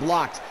 gets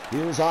blocked.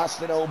 Here's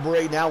Austin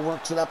Obrey, now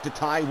works it up to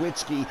Ty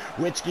Witzke.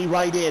 Witzke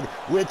right in.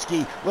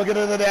 Witzke looking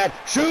at the net.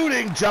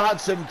 Shooting.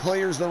 Johnson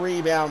clears the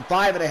rebound.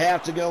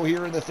 5.5 to go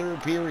here in the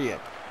third period.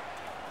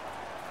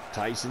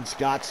 Tyson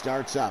Scott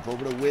starts up.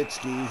 Over to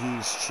Witzke.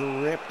 He's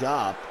tripped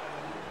up.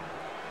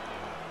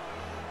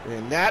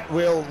 And that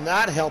will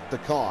not help the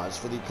cause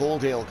for the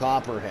Coaldale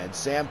Copperhead.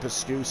 Sam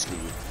Pastuski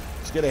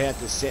is going to have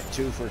to sit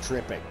 2 for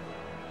tripping.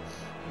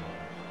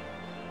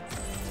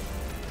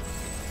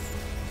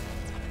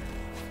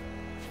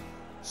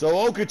 So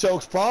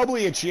Okotoks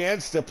probably a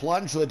chance to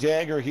plunge the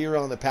dagger here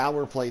on the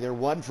power play. They're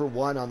 1 for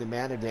 1 on the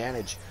man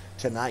advantage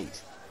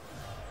tonight.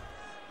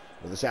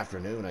 Or this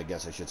afternoon, I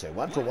guess I should say.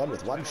 1 for 1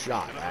 with 1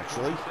 shot,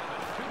 actually.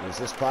 As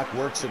this puck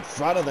works in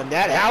front of the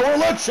net.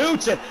 Howerlook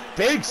shoots it.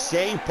 Big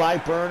save by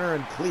Berner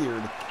and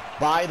cleared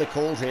by the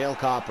Coaldale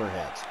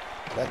Copperheads.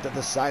 Left at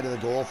the side of the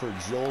goal for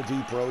Joel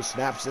DePro.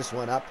 Snaps this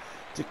one up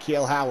to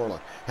Cale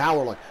Howerlook.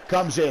 Howerlook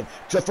comes in.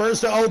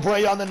 Defers to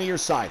Obrey on the near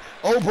side.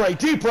 Obrey,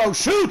 DePro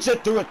shoots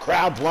it through a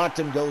crowd. Blocked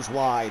and goes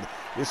wide.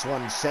 This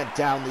one sent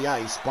down the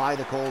ice by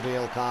the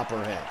Coaldale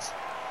Copperheads.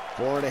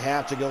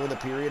 4.5 to go in the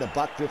period.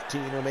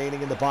 $1:15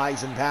 remaining in the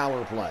Bison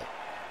power play.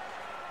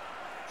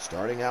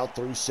 Starting out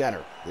through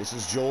center. This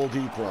is Joel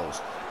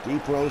DePros.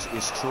 DePros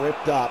is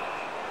tripped up.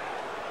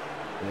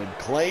 And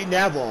Clay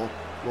Neville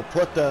will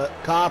put the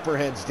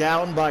Copperheads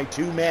down by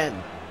 2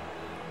 men.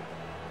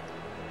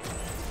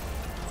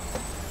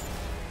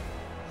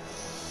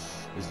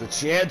 As the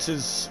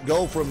chances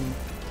go from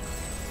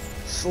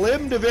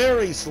slim to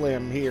very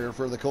slim here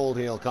for the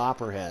Coaldale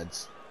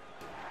Copperheads.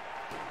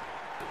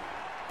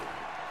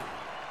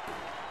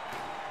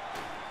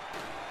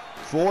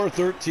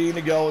 $4:13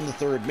 to go in the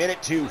third.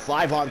 Minute 2,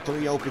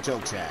 5-on-3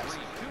 Okotoks has.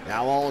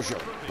 Now Alger,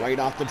 right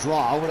off the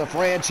draw, over to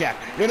Franchek.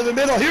 Into the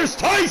middle, here's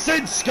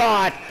Tyson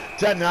Scott!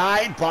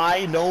 Denied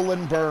by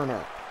Nolan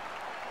Berner.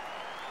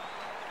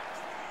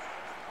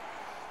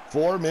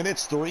 4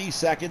 minutes, 3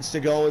 seconds to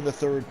go in the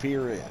third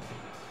period.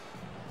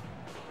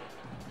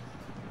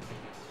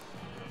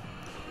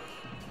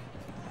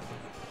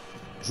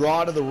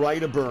 Draw to the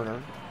right of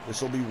Berner.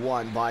 This will be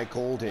won by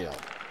Coaldale.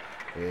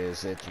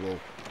 As it will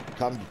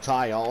come to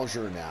Ty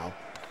Alger now.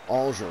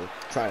 Alger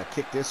trying to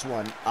kick this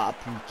one up.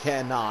 He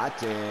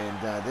cannot,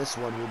 and this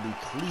one will be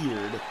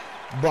cleared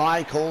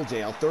by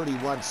Coaldale.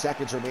 31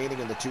 seconds remaining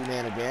in the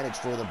 2-man advantage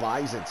for the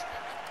Bisons.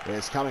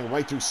 It's coming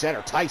right through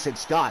center. Tyson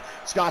Scott.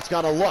 Scott's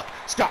got a look.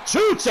 Scott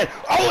shoots it.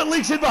 Oh, it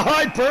leaks in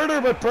behind Berner,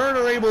 but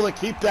Berner able to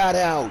keep that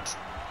out.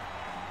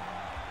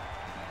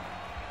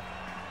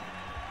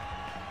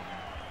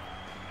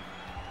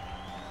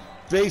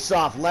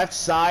 Face-off left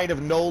side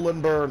of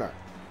Nolan Berner.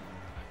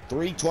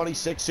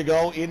 3:26 to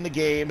go in the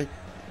game.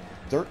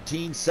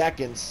 15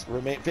 seconds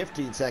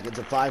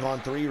of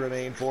 5-on-3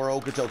 remain for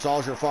Okotoks.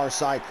 Alger far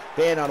side.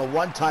 Van on a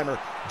one-timer.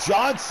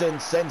 Johnson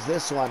sends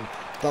this one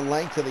the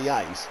length of the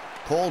ice.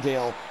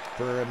 Coaldale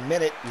for a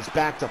minute is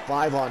back to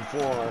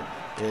 5-on-4.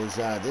 Is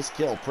this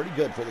kill pretty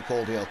good for the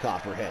Coaldale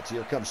Copperheads.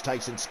 Here comes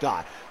Tyson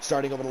Scott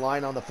starting over the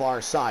line on the far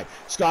side.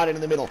 Scott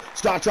into the middle.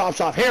 Scott drops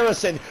off.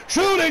 Harrison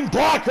shooting,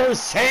 blocker,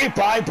 saved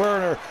by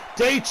Berner.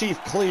 Day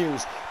Chief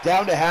clears.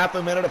 Down to half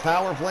a minute of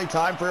power play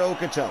time for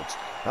Okotoks.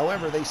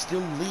 However, they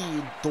still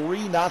lead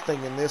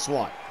 3-0 in this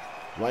one.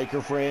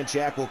 Riker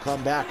Franchak will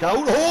come back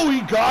out. Oh,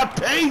 he got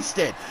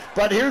pasted.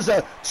 But here's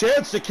a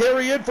chance to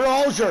carry in for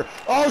Alger.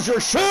 Alger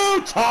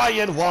shoots high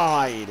and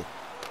wide.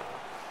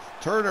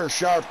 Turner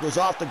Sharp goes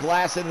off the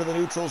glass into the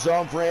neutral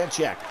zone.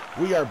 Franchek.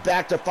 We are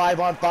back to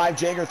 5-on-5.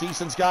 Jager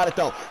Thiessen's got it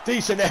though.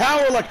 Thiessen to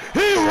Howerlook.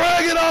 He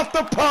rang it off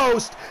the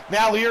post.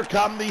 Now here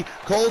come the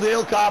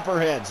Coaldale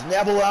Copperheads.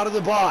 Neville out of the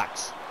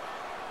box.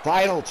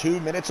 Final 2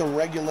 minutes of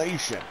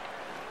regulation.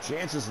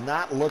 Chances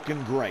not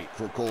looking great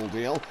for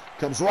Coaldale.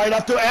 Comes right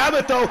up to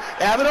Abbott though.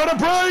 Abbott on a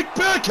break.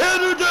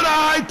 Backhander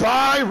denied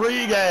by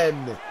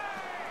Regan.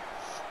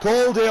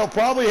 Coaldale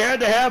probably had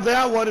to have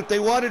that one if they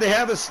wanted to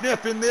have a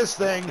sniff in this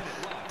thing.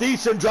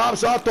 Thiessen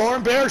drops off the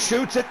horn. Bear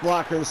shoots it.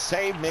 Blocker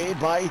save made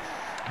by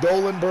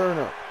Nolan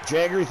Berner.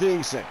 Jagger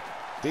Thiessen.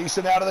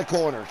 Thiessen out of the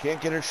corner. Can't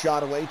get his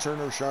shot away.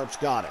 Turner Sharp's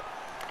got it.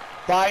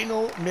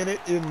 Final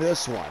minute in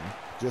this one.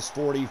 Just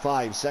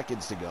 45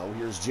 seconds to go.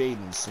 Here's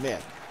Jaden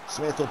Smith.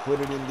 Smith will put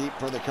it in deep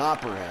for the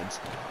Copperheads.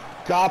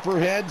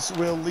 Copperheads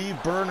will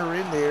leave Berner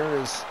in there.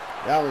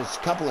 Now there's a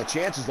couple of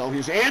chances though.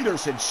 Here's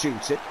Anderson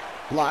shoots it.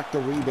 blocked.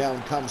 The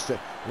rebound comes to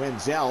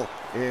Wenzel.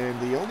 And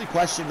the only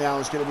question now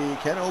is going to be,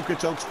 can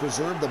Okotoks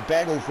preserve the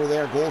battle for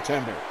their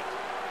goaltender?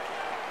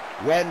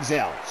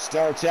 Wenzel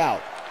starts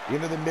out.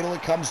 Into the middle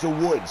it comes to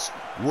Woods.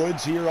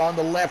 Woods here on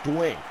the left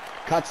wing.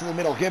 Cuts to the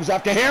middle. Gives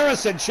up to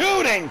Harrison.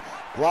 Shooting!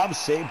 Glove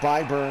saved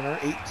by Burner.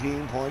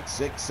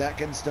 18.6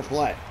 seconds to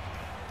play.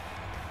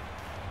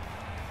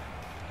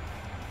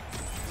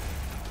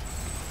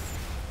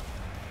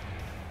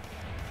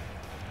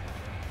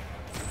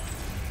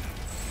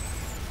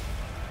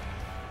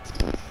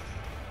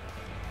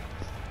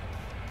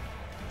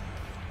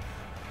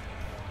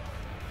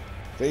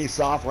 Face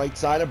off right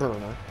side of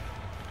Burner.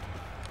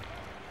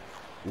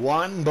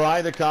 Won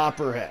by the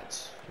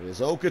Copperheads. As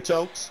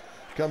Okotoks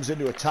comes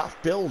into a tough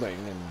building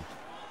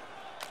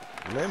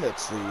and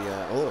limits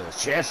the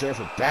chance there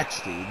for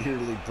Beckstein.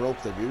 Nearly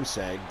broke the goose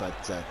egg,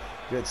 but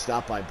good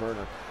stop by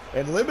Burner.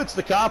 And limits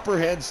the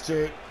Copperheads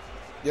to,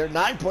 they're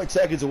 9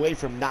 seconds away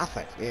from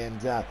nothing.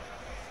 And an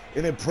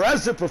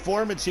impressive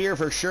performance here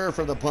for sure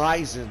from the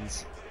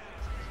Bisons.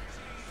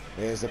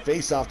 There's a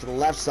face-off to the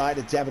left side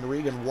of Devin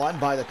Regan, won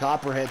by the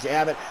Copperheads.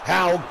 Abbott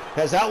Haug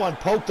has that one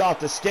poked off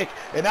the stick,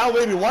 and now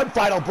maybe one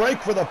final break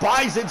for the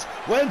Bisons.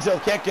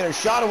 Wenzel can't get a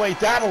shot away.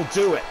 That'll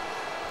do it.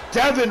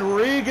 Devin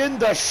Regan,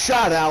 the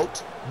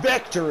shutout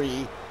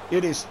victory.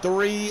 It is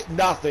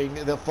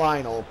 3-0 the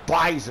final.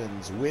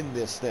 Bisons win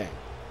this thing.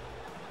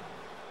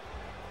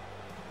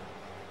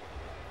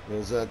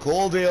 As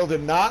Coaldale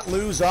did not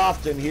lose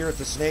often here at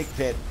the Snake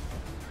Pit,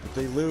 but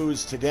they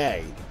lose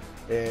today.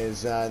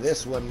 As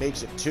this one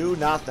makes it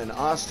 2-0.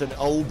 Austin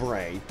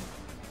Obrey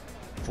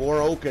for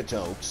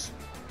Okotoks.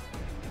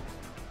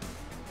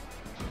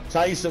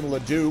 Tyson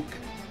Leduc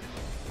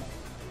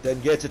then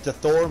gets it to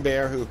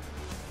Thornbear, who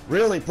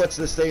really puts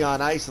this thing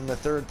on ice in the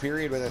third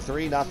period with a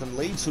 3-0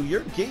 lead. So your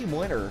game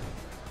winner,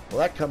 well,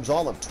 that comes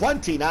all of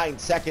 29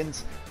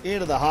 seconds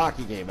into the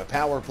hockey game. A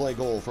power play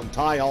goal from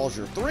Ty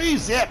Alger.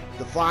 3-0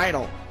 the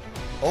final.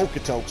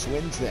 Okotoks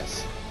wins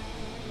this.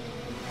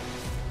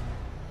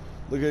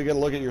 We're going to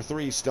look at your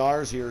three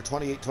stars here.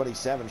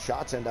 28-27.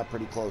 Shots end up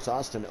pretty close.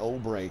 Austin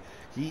Obrey,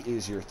 he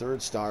is your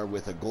third star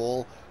with a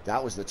goal.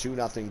 That was the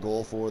 2-0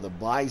 goal for the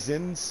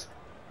Bisons.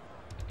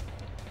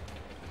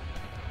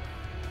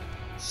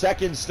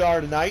 Second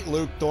star tonight,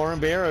 Luke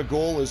Thornbear, a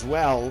goal as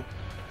well.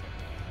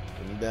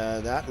 And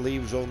that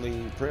leaves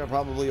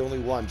probably only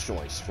one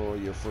choice for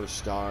your first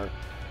star.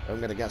 I'm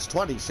going to guess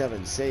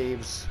 27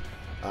 saves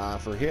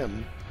for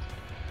him.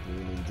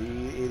 And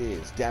indeed it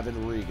is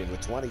Devin Regan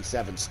with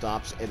 27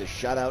 stops and a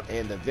shutout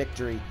and a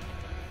victory.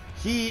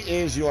 He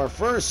is your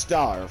first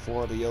star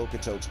for the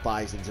Okotoks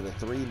Bisons in a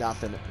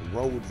 3-0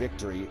 road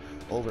victory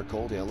over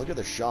Coaldale. Look at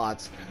the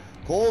shots.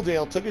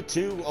 Coaldale took it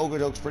to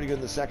Okotoks pretty good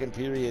in the second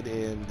period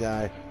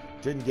and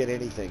didn't get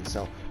anything.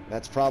 So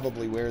that's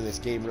probably where this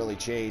game really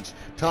changed.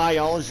 Ty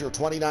Alger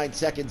 29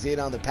 seconds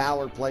in on the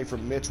power play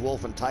from Mitch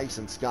Wolf and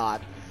Tyson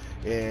Scott.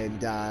 And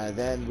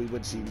then we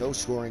would see no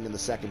scoring in the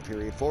second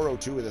period.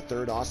 4:02 in the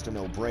third, Austin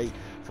Obrey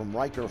from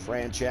Riker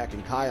Franchak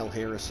and Kyle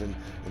Harrison.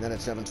 And then at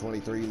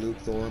 7:23, Luke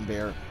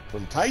Thornbear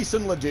from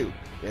Tyson Leduc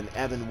and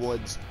Evan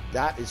Woods.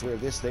 That is where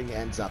this thing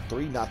ends up.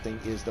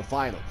 3-0 is the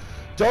final.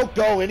 Don't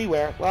go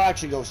anywhere. Well,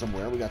 actually go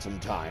somewhere. We got some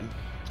time.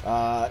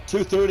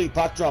 2:30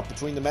 puck drop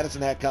between the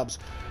Medicine Hat Cubs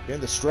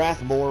and the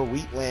Strathmore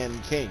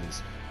Wheatland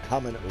Kings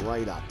coming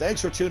right up.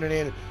 Thanks for tuning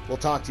in. We'll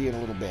talk to you in a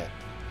little bit.